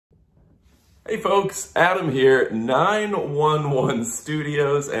Hey folks, Adam here, 911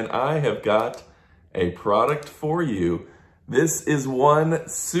 Studios, and I have got a product for you. This is one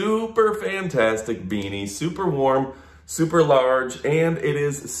super fantastic beanie, super warm, super large, and it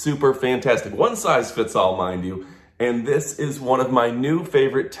is super fantastic. One size fits all, mind you, and this is one of my new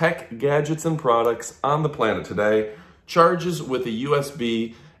favorite tech gadgets and products on the planet today. Charges with a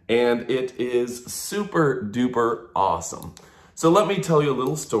USB, and it is super duper awesome. So let me tell you a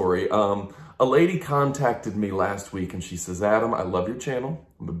little story. A lady contacted me last week and she says, Adam, I love your channel.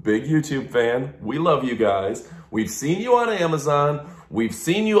 I'm a big YouTube fan. We love you guys. We've seen you on Amazon. We've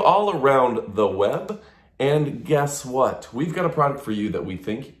seen you all around the web. And guess what? We've got a product for you that we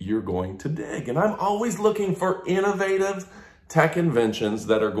think you're going to dig. And I'm always looking for innovative tech inventions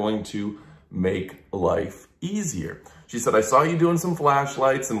that are going to make life easier. She said, I saw you doing some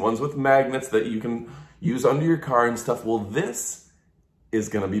flashlights and ones with magnets that you can use under your car and stuff. Well, this is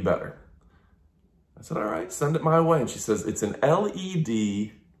going to be better. I said, all right, send it my way. And she says, it's an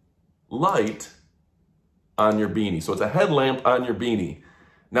LED light on your beanie. So it's a headlamp on your beanie.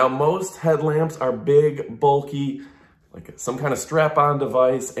 Now, most headlamps are big, bulky, like some kind of strap-on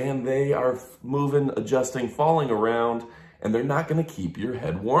device, and they are moving, adjusting, falling around, and they're not going to keep your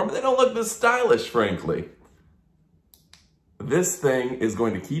head warm. They don't look this stylish, frankly. This thing is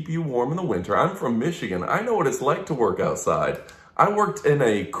going to keep you warm in the winter. I'm from Michigan. I know what it's like to work outside. I worked in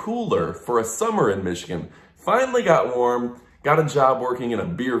a cooler for a summer in Michigan. Finally got warm, got a job working in a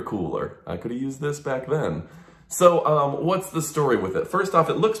beer cooler. I could have used this back then. So what's the story with it? First off,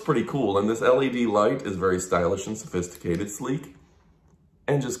 it looks pretty cool, and this LED light is very stylish and sophisticated, sleek,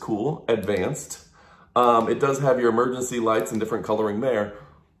 and just cool, advanced. It does have your emergency lights and different coloring there.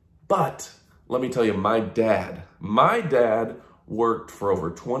 But let me tell you, my dad worked for over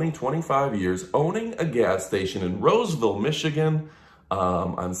 25 years owning a gas station in Roseville, Michigan,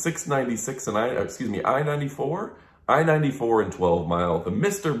 on 696 and I-94 and 12 Mile, the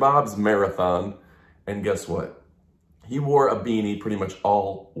Mr. Bob's Marathon. And guess what? He wore a beanie pretty much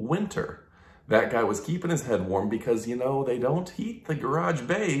all winter. That guy was keeping his head warm because, you know, they don't heat the garage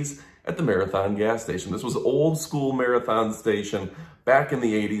bays at the Marathon gas station. This was old school Marathon station back in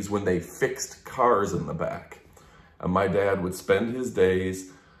the 80s when they fixed cars in the back. And my dad would spend his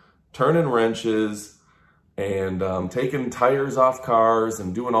days turning wrenches and taking tires off cars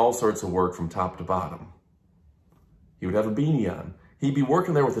and doing all sorts of work from top to bottom. He would have a beanie on. He'd be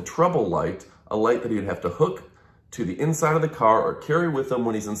working there with a trouble light, a light that he'd have to hook to the inside of the car or carry with him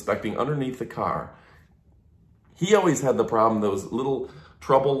when he's inspecting underneath the car. He always had the problem, those little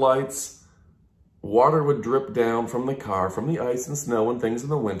trouble lights, water would drip down from the car, from the ice and snow and things in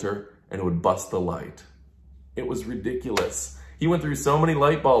the winter, and it would bust the light. It was ridiculous. He went through so many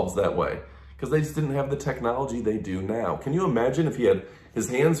light bulbs that way because they just didn't have the technology they do now. Can you imagine if he had his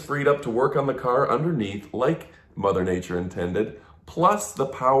hands freed up to work on the car underneath like Mother Nature intended, plus the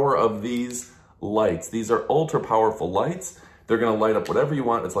power of these lights. These are ultra powerful lights. They're gonna light up whatever you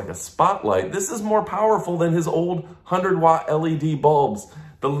want. It's like a spotlight. This is more powerful than his old 100-watt LED bulbs.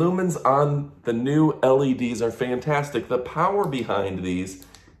 The lumens on the new LEDs are fantastic. The power behind these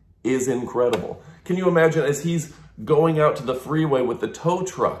is incredible. Can you imagine as he's going out to the freeway with the tow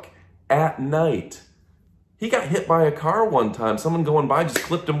truck at night? He got hit by a car one time. Someone going by just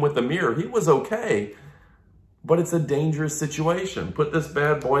clipped him with a mirror. He was okay, but it's a dangerous situation. Put this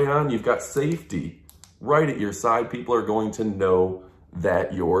bad boy on, you've got safety right at your side. People are going to know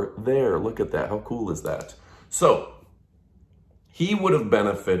that you're there. Look at that, how cool is that? So, he would have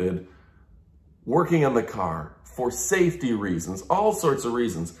benefited working on the car for safety reasons, all sorts of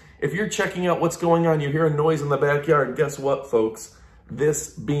reasons. If you're checking out what's going on, you hear a noise in the backyard, guess what, folks?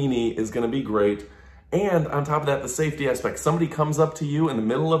 This beanie is gonna be great. And on top of that, the safety aspect. Somebody comes up to you in the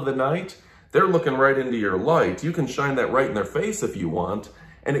middle of the night, they're looking right into your light. You can shine that right in their face if you want,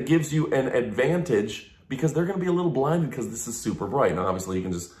 and it gives you an advantage because they're gonna be a little blinded because this is super bright. Now, obviously, you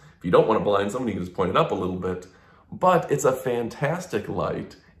can just, if you don't wanna blind somebody, you can just point it up a little bit. But it's a fantastic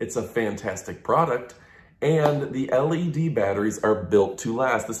light. It's a fantastic product. And the LED batteries are built to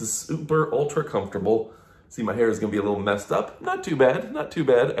last. This is super ultra comfortable. See, my hair is gonna be a little messed up. Not too bad,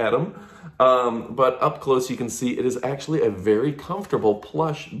 Adam. But up close you can see it is actually a very comfortable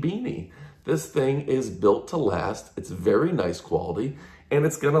plush beanie. This thing is built to last. It's very nice quality, and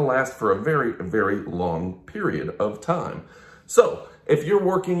it's gonna last for a very, very long period of time. So if you're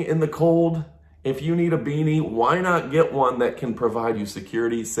working in the cold, if you need a beanie, why not get one that can provide you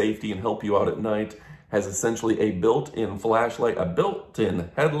security, safety, and help you out at night? Has essentially a built-in flashlight, a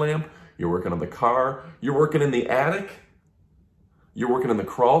built-in headlamp. You're working on the car. You're working in the attic. You're working in the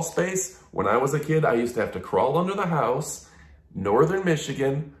crawl space. When I was a kid, I used to have to crawl under the house, northern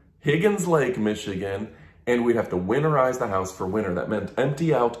Michigan, Higgins Lake, Michigan, and we'd have to winterize the house for winter. That meant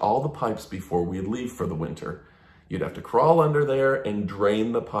empty out all the pipes before we'd leave for the winter. You'd have to crawl under there and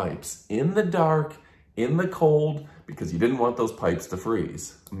drain the pipes in the dark, in the cold, because you didn't want those pipes to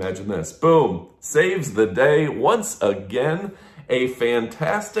freeze. Imagine this. Boom. Saves the day. Once again, a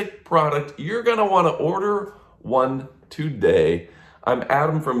fantastic product. You're going to want to order one today. I'm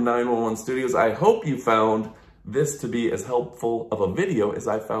Adam from 911 Studios. I hope you found this to be as helpful of a video as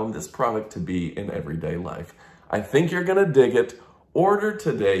I found this product to be in everyday life. I think you're going to dig it. Order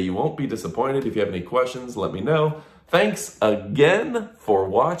today. You won't be disappointed. If you have any questions, let me know. Thanks again for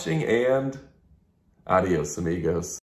watching, and adios, amigos.